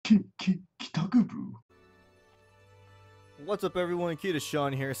What's up, everyone?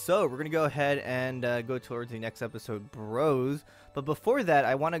 KitaSean here. So we're gonna go ahead and go towards the next episode, bros. But before that,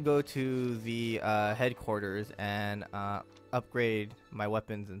 I want to go to the headquarters and upgrade my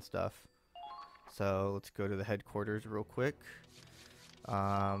weapons and stuff. So let's go to the headquarters real quick.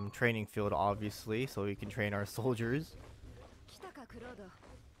 Training field, obviously, so we can train our soldiers.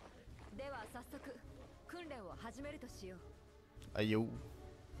 Ayo.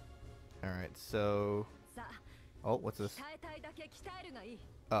 Alright, so... Oh, what's this?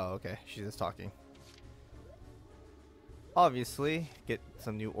 Oh, okay. She's just talking. Obviously, get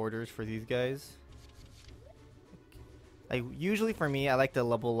some new orders for these guys. Like, usually for me, I like to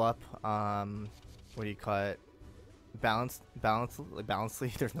level up, what do you call it?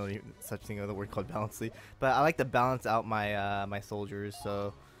 Balancely. There's no such thing as a word called balancely. But I like to balance out my, my soldiers,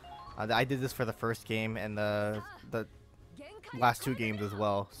 so... I did this for the first game and the last two games as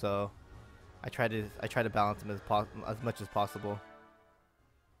well, so... I try to balance them as much as possible.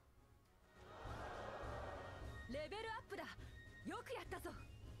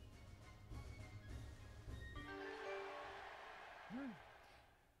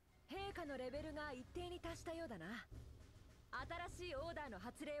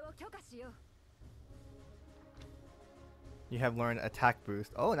 You have learned attack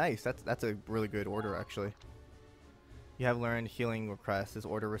boost. Oh, nice. That's a really good order, actually. You have learned healing request. This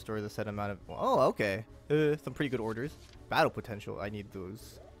order restores a set amount of... Oh, okay. Some pretty good orders. Battle potential. I need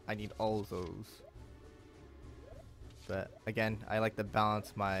those. I need all of those. But again, I like to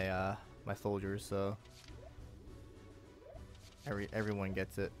balance my my soldiers, so everyone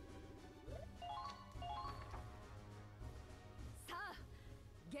gets it.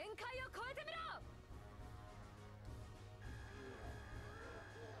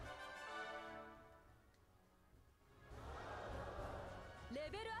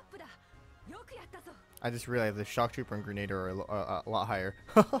 I just realized the shock trooper and grenadier are a lot higher.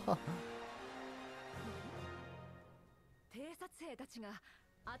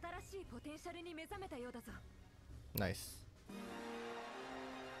 Nice.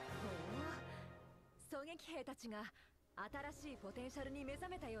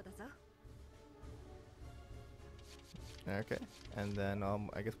 Okay, and then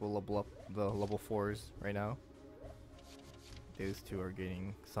I guess we'll level up the level 4s right now. Those two are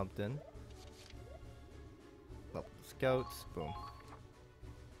getting something. Level scouts, boom.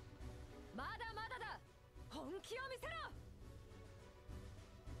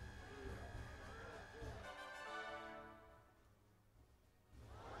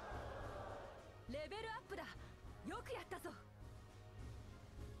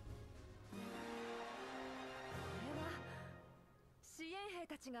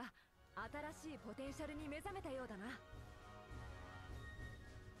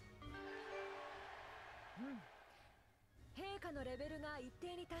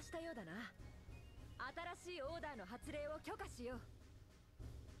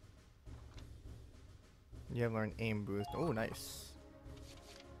 You have learned aim boost. Oh, nice.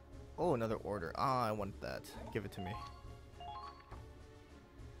 Oh, another order. Ah, I want that. Give it to me.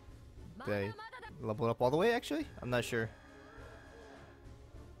 Did I level it up all the way, actually? I'm not sure.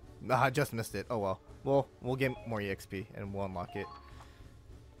 Nah, I just missed it. Oh, well. We'll get more EXP and we'll unlock it.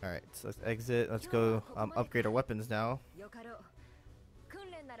 Alright, so let's exit. Let's go upgrade our weapons now.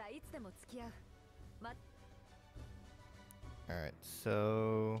 Alright,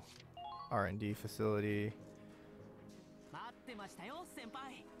 so... R&D facility.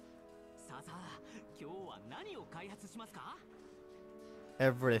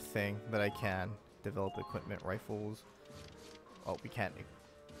 Everything that I can. Develop equipment, rifles. Oh, we can't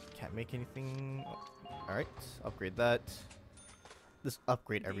make anything. Alright, upgrade that. Just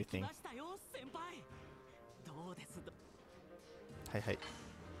upgrade everything. Hi.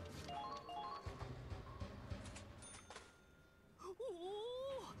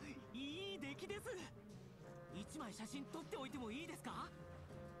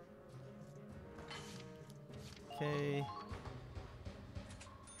 Okay.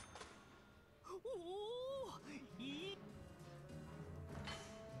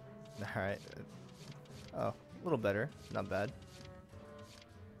 Alright. Oh, a little better. Not bad.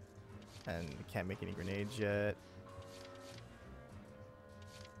 And we can't make any grenades yet.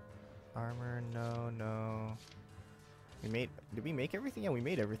 Armor, no. Did we make everything? Yeah, we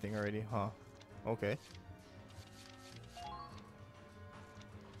made everything already, huh? Okay.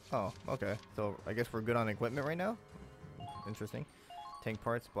 Oh, okay. So I guess we're good on equipment right now. Interesting. Tank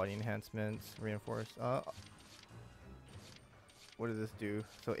parts, body enhancements, reinforced. What does this do?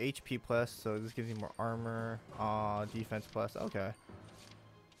 So HP plus, so this gives you more armor. Defense plus. Okay.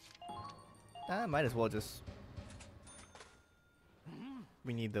 Might as well just...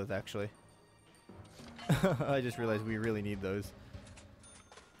 We need those actually. I just realized we really need those.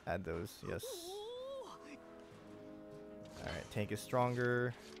 Add those, yes. Alright, tank is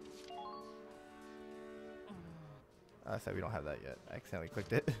stronger. I said we don't have that yet. I accidentally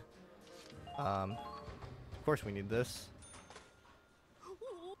clicked it. Of course we need this.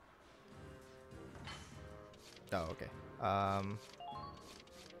 Oh, okay.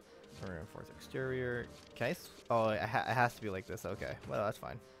 Reinforce exterior. Can I? Oh, it has to be like this. Okay. Well, that's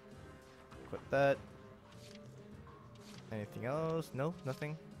fine. Equip that. Anything else? No,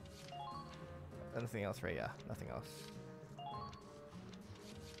 nothing. Anything else, right? Yeah, nothing else.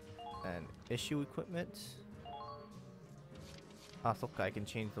 And issue equipment. Ah, so okay, I can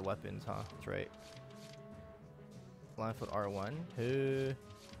change the weapons, huh? That's right. Line foot R1.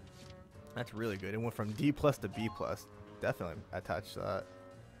 That's really good. It went from D+ to B+. Definitely attached to that.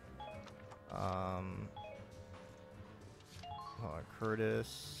 Hold on,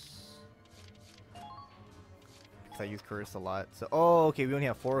 Curtis. Because I use Curtis a lot. So, oh, okay, we only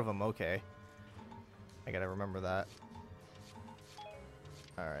have 4 of them. Okay. I gotta remember that.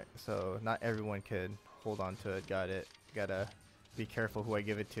 Alright, so not everyone could hold on to it. Got it. Gotta be careful who I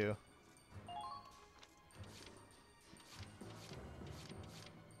give it to.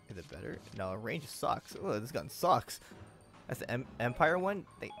 Is it better? No, range sucks. Oh, this gun sucks. That's the Empire one?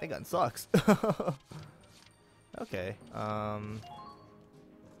 That gun sucks. Okay.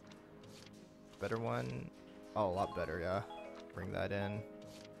 Better one? Oh, a lot better, yeah. Bring that in.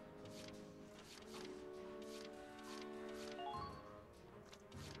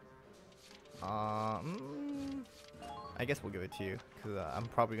 I guess we'll give it to you, because I'm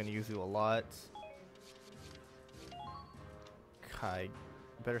probably going to use you a lot. Kai.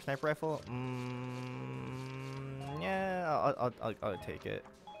 Better sniper rifle? Yeah, I'll take it.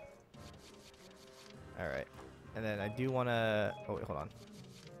 Alright. And then I do want to... Oh, wait, hold on.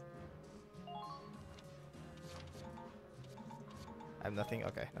 I have nothing?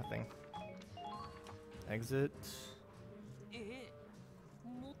 Okay, nothing. Exit.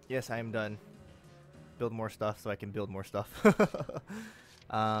 Yes, I am done. Build more stuff so I can build more stuff. Let's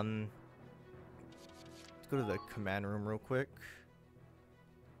go to the command room real quick.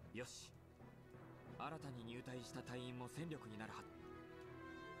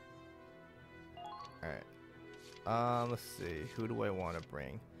 Alright. Let's see. Who do I want to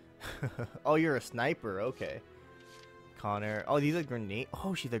bring? Oh, you're a sniper. Okay. Connor. Oh, these are grenade.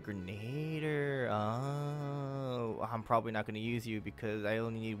 Oh, she's a grenader. Oh, I'm probably not going to use you because I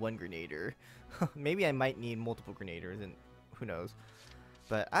only need 1 grenader. Maybe I might need multiple grenaders, and who knows.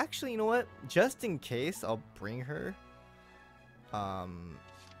 But actually, you know what? Just in case, I'll bring her.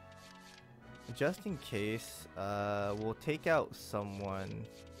 Just in case, we'll take out someone.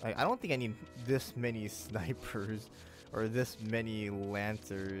 I don't think I need this many snipers or this many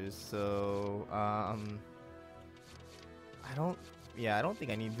lancers. So, I don't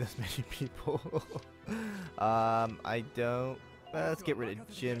think I need this many people. I don't. Let's get rid of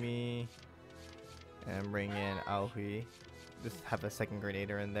Jimmy and bring in Aohui. Just have a second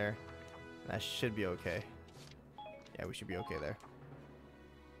grenader in there. That should be okay. Yeah, we should be okay there.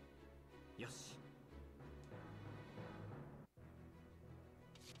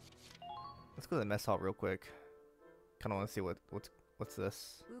 Let's go to the mess hall real quick. Kind of want to see what's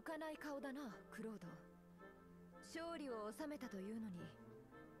this. 勝利を収めたというのに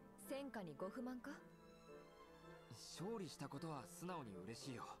戦果にご不満か？勝利したことは素直に嬉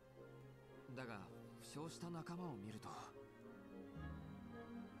しいよ。だが負傷した仲間を見ると。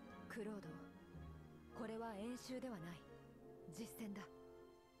クロード、これは演習ではない。実戦だ。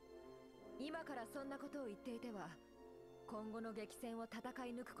今からそんなことを言っていては、今後の激戦を戦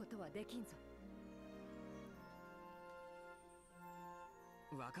い抜くことはできんぞ。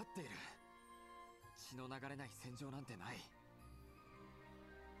分かっている。血の流れない戦場なんてない。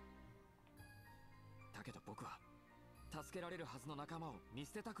だけど僕は助けられるはずの仲間を見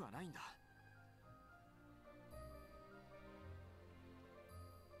捨てたくはないんだ。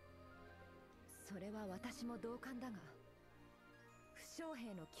それは私も同感だが、負傷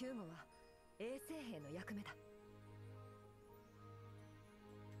兵の救護は衛生兵の役目だ。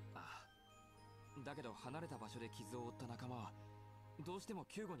ああ、だけど離れた場所で傷を負った仲間はどうしても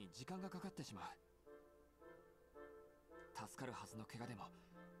救護に時間がかかってしまう。助かるはずの怪我でも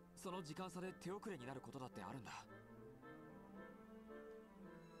その時間差で手遅れになることだってあるんだ。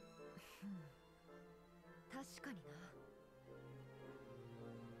確かに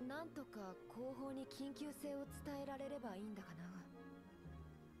な。なんとか後方に緊急性を伝えられればいいんだかな。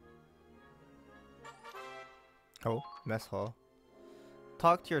Oh, mess hall.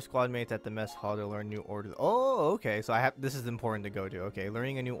 talk to your squad mates at the mess hall to learn new orders. Oh, okay. So I have. This is important to go to. Okay,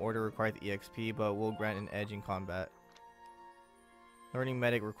 learning a new order requires EXP, but will grant an edge in combat. Learning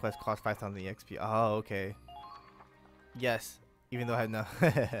medic request costs 5,000 EXP. Oh, okay. Yes. Even though I have no,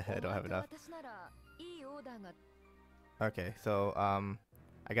 I don't have enough. Okay, so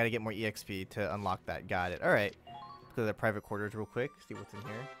I gotta get more EXP to unlock that. Got it. All right. Let's go to the private quarters real quick. See what's in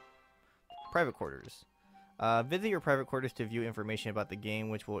here. Private quarters. Visit your private quarters to view information about the game,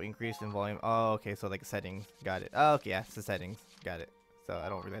 which will increase in volume. Oh, okay, so like settings. Got it. Oh, okay, yeah, it's the settings. Got it. So I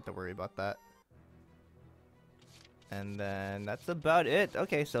don't really have to worry about that. And then that's about it.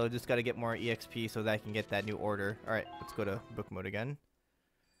 Okay, so just gotta get more EXP so that I can get that new order. All right, let's go to book mode again.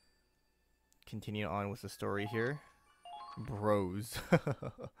 Continue on with the story here. Bros.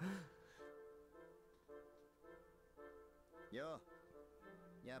 Yo,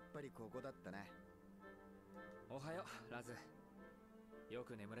 やっぱりここだったね。おはよう、ラズ。よ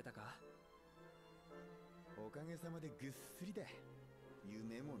く眠れたか？おかげさまでぐっすりだ。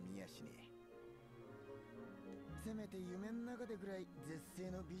夢も見やしねえ。せめて夢の中でぐらい絶世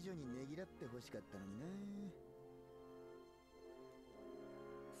の美女にねぎらってほしかったのにな。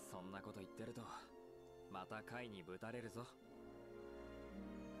そんなこと言ってるとまた貝にぶたれるぞ。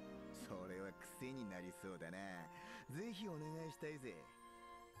それは癖になりそうだな。ぜひお願いしたいぜ。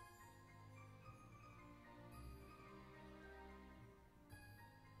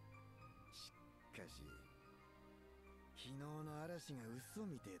しかし昨日の嵐が嘘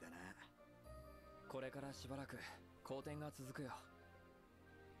みてえだな。これからしばらく好転が続くよ。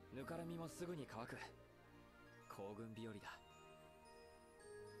ぬかるみもすぐに乾く。行軍日和だ。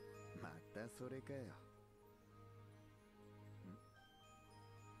またそれかよ。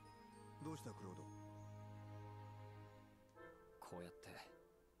どうしたクロード？こうやって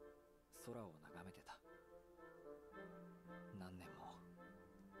空を眺めてた。何年も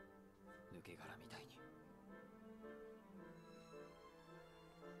抜け殻みたいに。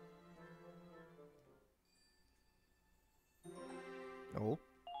Oh,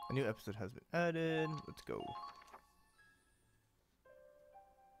 a new episode has been added. Let's go.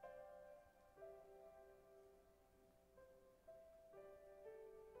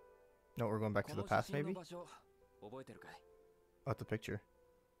 No, we're going back to the past, maybe? Oh, it's a picture.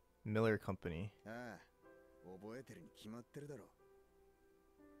 Miller Company. ああ、覚えてるに決まってるだろ。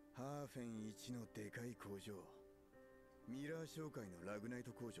ハーフェン一のでかい工場。ミラー商会のラグナイ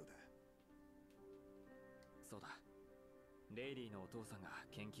ト工場だ。そうだ。レイリーのお父さんが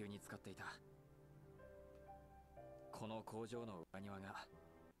研究に使っていた。この工場の裏庭が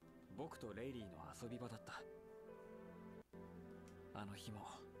僕とレイリーの遊び場だった。あの日も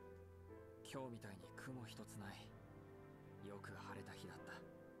今日みたいに雲一つない、よく晴れた日だった。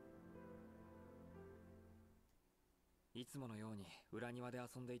いつものように裏庭で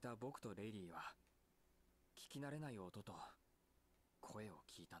遊んでいた僕とレイリーは聞き慣れない音と声を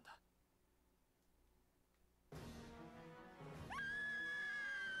聞いたんだ。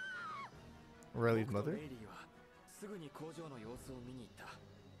Riley's mother? レイリーはすぐに工場の様子を見に行った。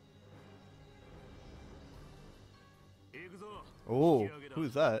Oh,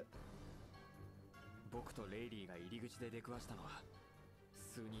 who's that? 僕とレイリーが入り口で出くわしたのは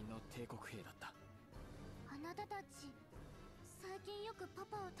数人の帝国兵だった。あなたたち最近よくパ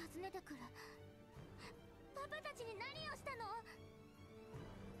パを訪ねてくる。パパたちに何をしたの？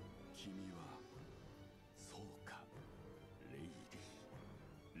君はそうか、レイ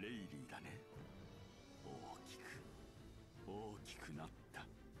リーだね。大きくなった。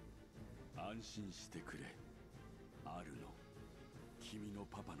安心してくれ。あるの。君の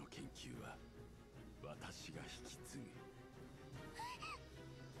パパの研究は私が引き継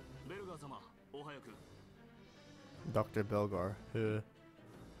ぐ。ベルガー様、お早く。Dr. Belgar. レ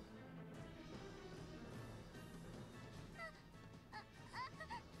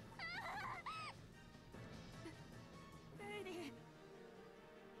イリー、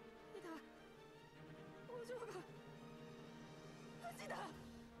いた。工場が無事だ。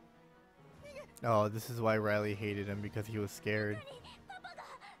 Oh, this is why Riley hated him, because he was scared. パパが、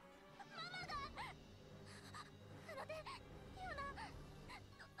ママが、あの手、ユナ、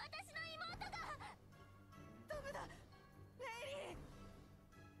私の妹が。ダメだ、レイリー、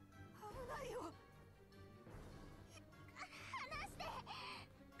危ないよ。離して、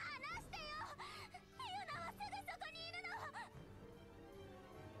離してよ。ユナはすぐそこにいるの。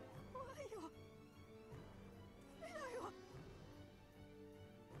怖いよ。ダメだよ。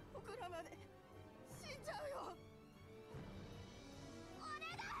僕らまで死んじゃうよ。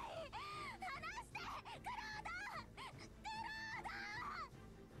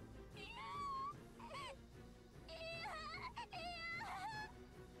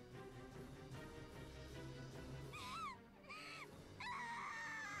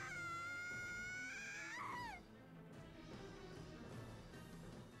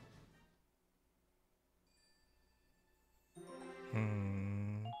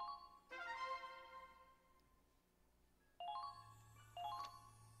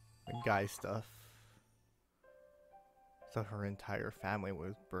guy stuff. So her entire family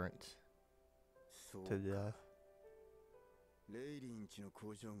was burnt そう to death. レイリンちの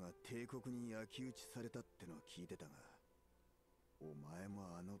工場が帝国に焼き討ちされたってのは聞いてたが、お前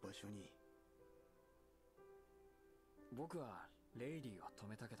もあの場所に。僕はレイリーを止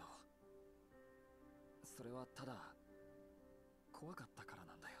めたけど、それはただ怖かったから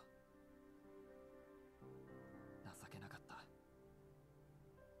なんだよ。情けなかった。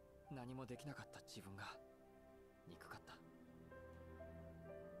何もできなかった自分が憎かった。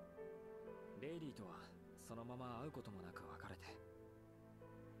レイリーとはそのまま会うこともなく別れて、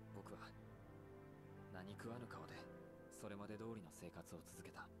僕は何食わぬ顔でそれまで通りの生活を続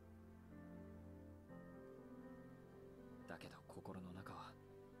けた。だけど心の中は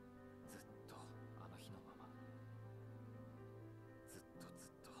ずっとあの日のまま、ずっと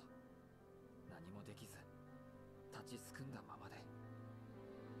何もできず立ちすくんだままで、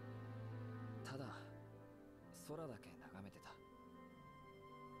ただ空だけ眺めてた。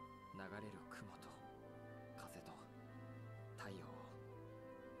流れる雲と風と太陽を。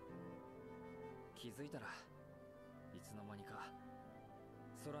気づいたらいつの間にか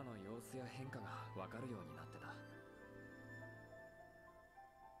空の様子や変化がわかるようになってた。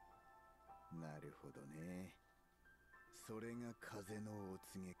なるほどね。それが風のお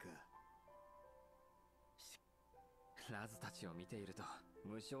告げか。ラズたちを見ていると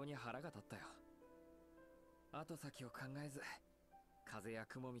無性に腹が立ったよ。後先を考えず、風や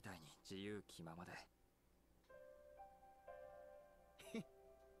雲みたいに自由気ままで。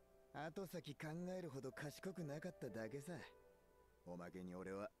後先考えるほど賢くなかっただけさ。おまけに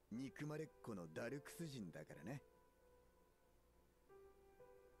俺は憎まれっ子のダルクス人だからね。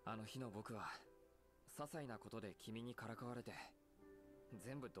あの日の僕は些細なことで君にからかわれて、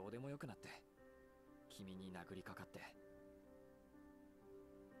全部どうでもよくなって君に殴りかかって、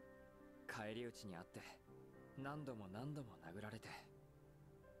返り討ちにあって何度も殴られて、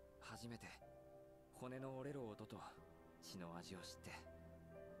初めて骨の折れる音と血の味を知って、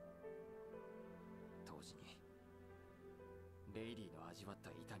当時にレイリーの味わっ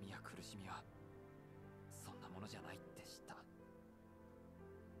た痛みや苦しみはそんなものじゃないって知った。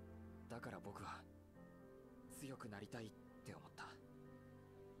だから僕は強くなりたいって思った。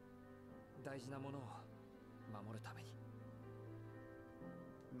大事なものを守るために。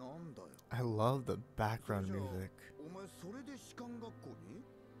なんだよ。 I love the background じゃあ music. お前それで士官学校に？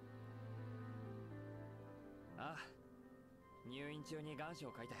ああ、入院中に願書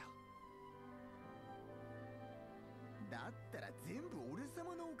を書いたよ。だったら全部俺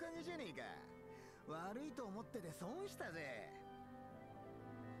様のおかげじゃねえか。悪いと思ってて損したぜ。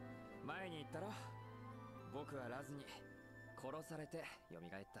前に言ったろ、僕はラズに殺されて蘇っ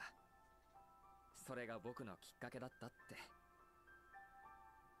た。それが僕のきっかけだったって。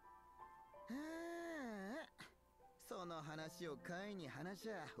はあ、その話を会に話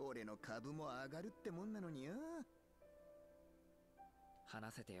しゃ俺の株も上がるってもんなのによ。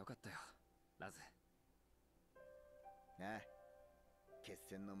話せてよかったよ、ラズ。ああ、決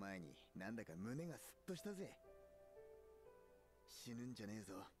戦の前になんだか胸がスッとしたぜ。死ぬんじゃねえ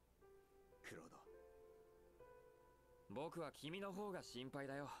ぞクロード。僕は君の方が心配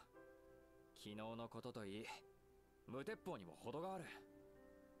だよ。昨日のことといい、無鉄砲にも程がある。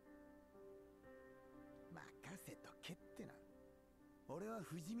任せとけってな。俺は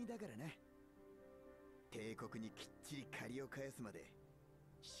不死身だからな。帝国にきっちり借りを返すまで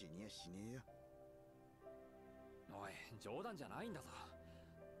死にやしねえよ。おい、冗談じゃないんだぞ。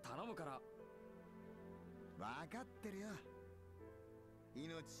頼むから。分かってるよ。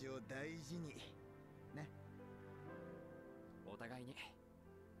命を大事にね。お互いに。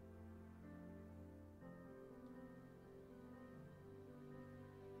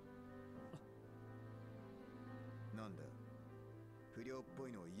なんだ、不良っぽ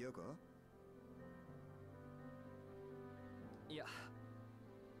いの嫌か？いや、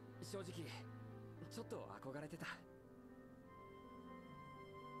正直ちょっと憧れてた。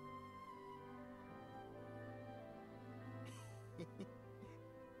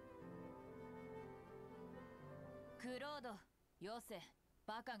クロード、よせ、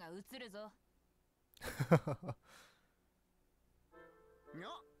バカが映るぞ。いや、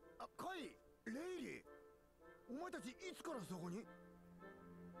カイ、レイリー、お前たちいつからそこに？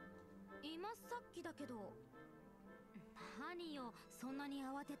今さっきだけど。何よ、そんなに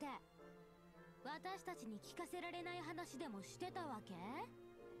慌てて。私たちに聞かせられない話でもしてたわけ？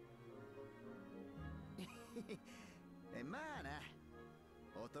まあな、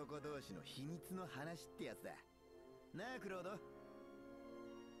男同士の秘密の話ってやつだなあ、クロード。あ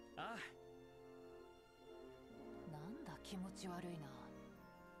あ、なんだ気持ち悪いな。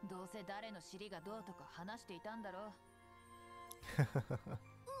どうせ誰の尻がどうとか話していたんだろう。う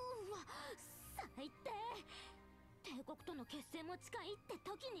わ、最低。帝国との決戦も近いって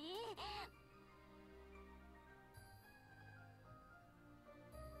時に